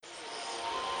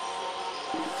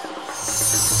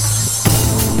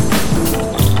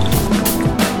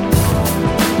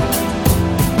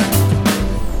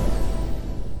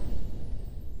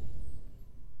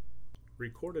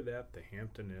Recorded at the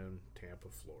Hampton Inn, Tampa,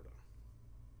 Florida.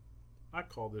 I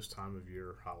call this time of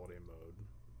year holiday mode,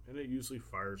 and it usually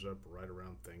fires up right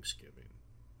around Thanksgiving.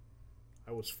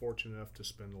 I was fortunate enough to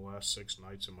spend the last 6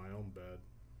 nights in my own bed,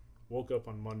 woke up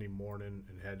on Monday morning,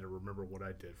 and had to remember what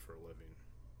I did for a living.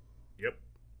 Yep,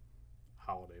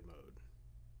 holiday mode.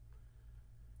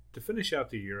 To finish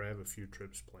out the year, I have a few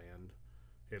trips planned: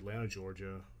 Atlanta,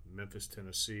 Georgia, Memphis,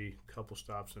 Tennessee, couple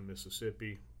stops in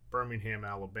Mississippi, Birmingham,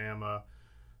 Alabama,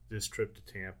 this trip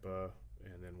to Tampa,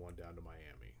 and then one down to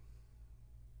Miami.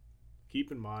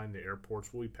 Keep in mind the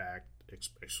airports will be packed,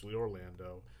 especially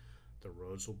Orlando. The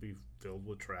roads will be filled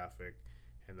with traffic,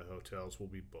 and the hotels will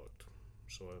be booked.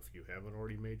 So if you haven't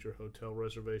already made your hotel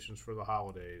reservations for the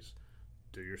holidays,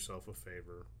 do yourself a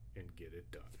favor and get it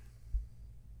done.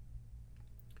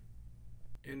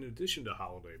 In addition to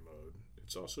holiday mode,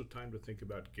 it's also time to think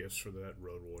about gifts for that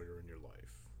road warrior in your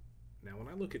life. Now, when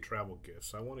I look at travel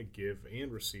gifts, I want to give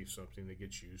and receive something that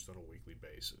gets used on a weekly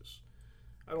basis.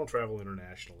 I don't travel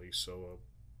internationally, so a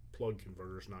plug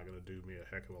converter is not going to do me a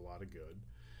heck of a lot of good.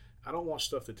 I don't want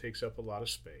stuff that takes up a lot of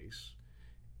space,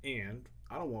 and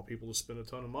I don't want people to spend a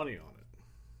ton of money on it.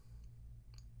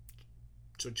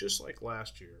 So just like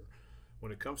last year,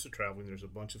 when it comes to traveling, there's a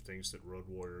bunch of things that road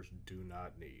warriors do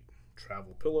not need.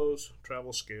 Travel pillows,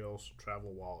 travel scales,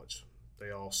 travel wallets. They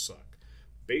all suck.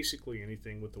 Basically,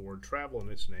 anything with the word travel in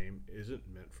its name isn't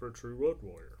meant for a true road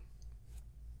warrior.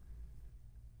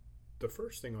 The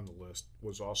first thing on the list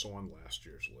was also on last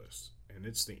year's list, and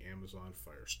it's the Amazon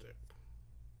Fire Stick.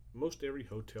 Most every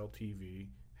hotel TV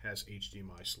has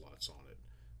HDMI slots on it,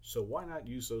 so why not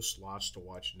use those slots to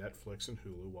watch Netflix and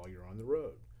Hulu while you're on the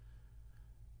road?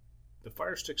 The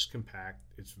Fire Stick's compact,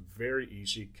 it's very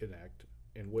easy to connect,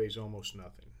 and weighs almost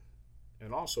nothing.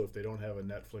 And also, if they don't have a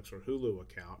Netflix or Hulu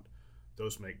account,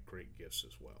 those make great gifts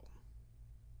as well.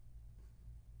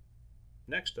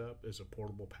 Next up is a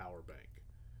portable power bank.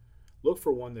 Look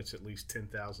for one that's at least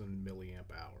 10,000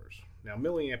 milliamp hours. Now,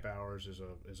 milliamp hours is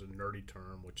a nerdy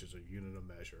term, which is a unit of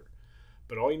measure.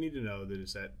 But all you need to know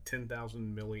is that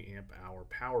 10,000 milliamp hour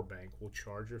power bank will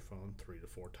charge your phone 3 to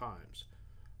 4 times.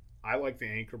 I like the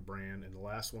Anker brand, and the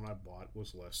last one I bought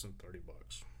was less than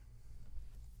 $30.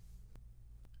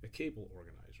 A cable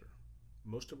organizer.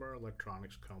 Most of our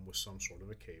electronics come with some sort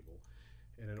of a cable,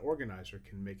 and an organizer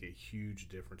can make a huge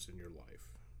difference in your life,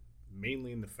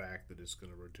 mainly in the fact that it's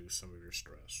going to reduce some of your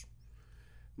stress.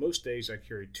 Most days I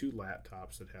carry 2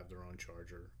 laptops that have their own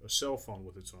charger, a cell phone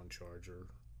with its own charger,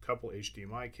 a couple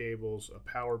HDMI cables, a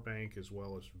power bank, as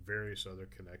well as various other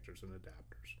connectors and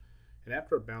adapters. And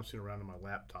after bouncing around in my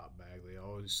laptop bag, they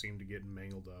always seem to get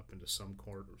mangled up into some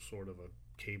sort of a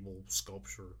cable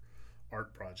sculpture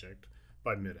art project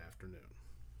by mid-afternoon.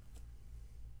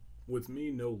 With me,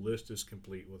 no list is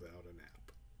complete without an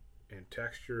app, and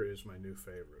Texture is my new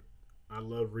favorite. I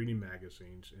love reading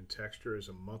magazines, and Texture is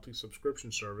a monthly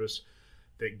subscription service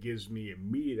that gives me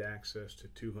immediate access to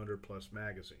 200 plus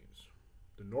magazines.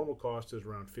 The normal cost is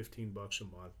around $15 a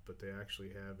month, but they actually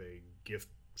have a gift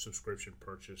subscription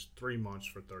purchase 3 months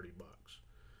for $30.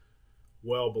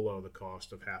 Well below the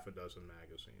cost of half a dozen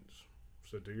magazines.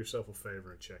 So do yourself a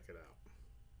favor and check it out.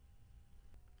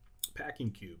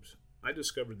 Packing cubes. I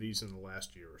discovered these in the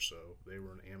last year or so. They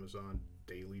were an Amazon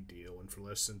daily deal, and for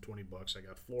less than $20 I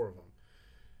got 4 of them.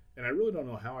 And I really don't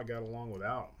know how I got along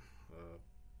without them.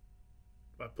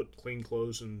 I put clean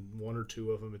clothes in 1 or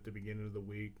 2 of them at the beginning of the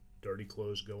week. Dirty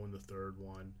clothes go in the 3rd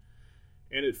one.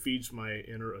 And it feeds my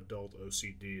inner adult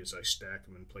OCD as I stack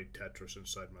them and play Tetris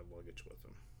inside my luggage with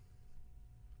them.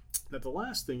 Now, the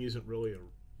last thing isn't really a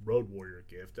road warrior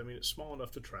gift. I mean, it's small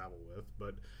enough to travel with,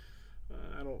 but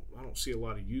I don't see a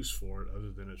lot of use for it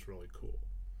other than it's really cool.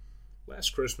 Last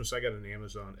Christmas, I got an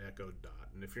Amazon Echo Dot,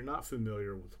 and if you're not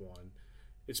familiar with one,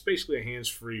 it's basically a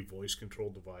hands-free voice control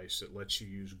device that lets you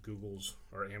use Google's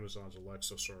or Amazon's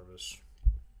Alexa service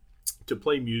to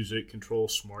play music, control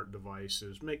smart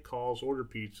devices, make calls, order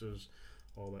pizzas,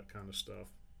 all that kind of stuff.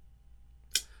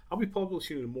 I'll be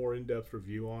publishing a more in-depth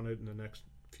review on it in the next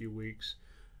few weeks,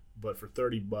 but for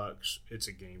 $30, it's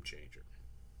a game changer.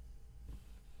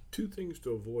 2 things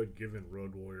to avoid giving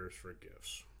road warriors for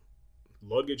gifts: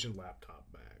 luggage and laptop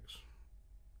bags.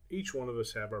 Each one of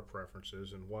us have our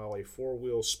preferences, and while a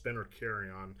 4-wheel spinner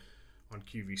carry-on on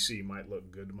QVC might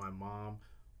look good to my mom,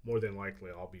 more than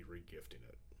likely I'll be regifting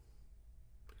it.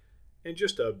 And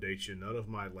just to update you, none of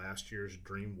my last year's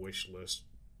dream wish list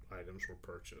items were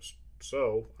purchased.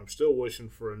 So I'm still wishing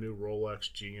for a new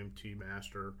Rolex GMT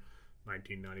Master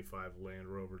 1995 Land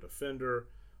Rover Defender,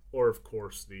 or of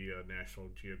course the National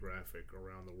Geographic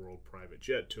Around the World Private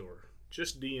Jet Tour.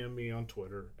 Just DM me on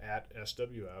Twitter at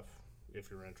SWF if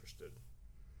you're interested.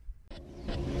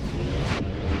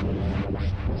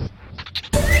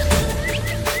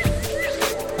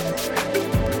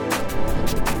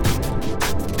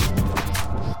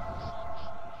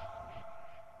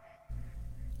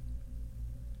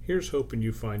 Here's hoping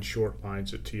you find short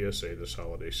lines at TSA this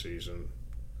holiday season,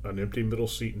 an empty middle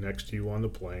seat next to you on the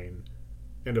plane,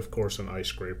 and of course an ice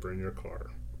scraper in your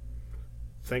car.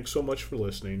 Thanks so much for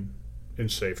listening,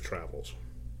 and safe travels.